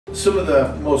Some of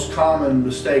the most common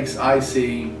mistakes I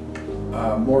see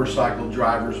motorcycle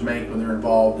drivers make when they're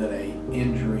involved in an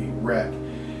injury wreck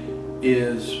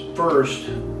is, first,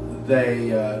 they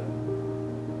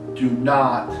do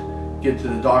not get to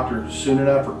the doctor soon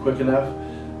enough or quick enough.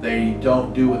 They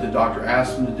don't do what the doctor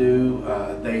asks them to do.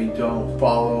 They don't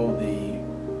follow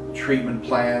the treatment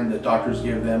plan that doctors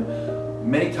give them.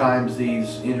 Many times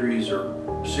these injuries are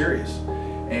serious,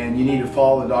 and you need to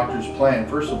follow the doctor's plan.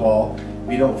 First of all,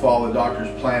 if you don't follow the doctor's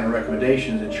plan and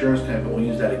recommendations, insurance company will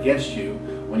use that against you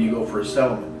when you go for a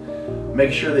settlement.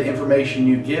 Make sure the information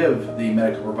you give the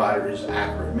medical provider is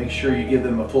accurate. Make sure you give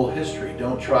them a full history.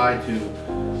 Don't try to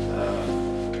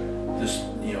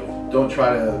don't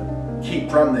try to keep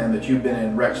from them that you've been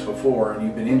in wrecks before and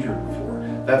you've been injured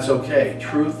before. That's okay.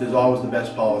 Truth is always the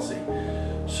best policy.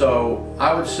 So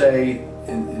I would say,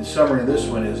 in summary of this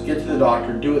one, is get to the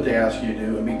doctor, do what they ask you to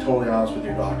do, and be totally honest with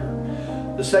your doctor.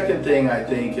 The second thing I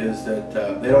think is that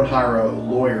they don't hire a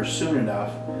lawyer soon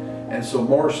enough, and so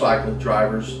motorcycle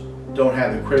drivers don't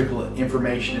have the critical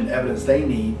information and evidence they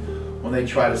need when they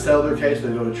try to settle their case or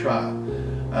they go to trial.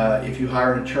 If you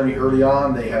hire an attorney early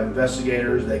on, they have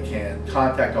investigators. They can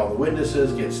contact all the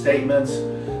witnesses, get statements.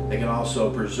 They can also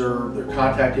preserve their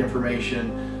contact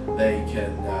information. They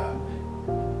can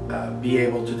be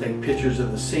able to take pictures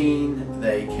of the scene.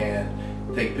 They can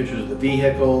take pictures of the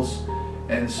vehicles,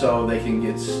 and so they can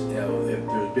get, if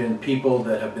there's been people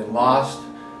that have been lost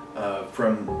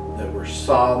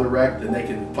saw the wreck, then they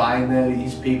can find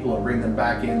these people and bring them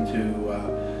back into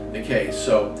the case.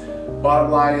 So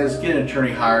bottom line is, get an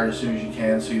attorney hired as soon as you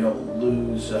can so you don't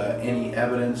lose any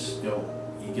evidence.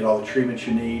 You get all the treatment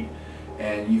you need,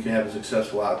 and you can have a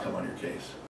successful outcome on your case.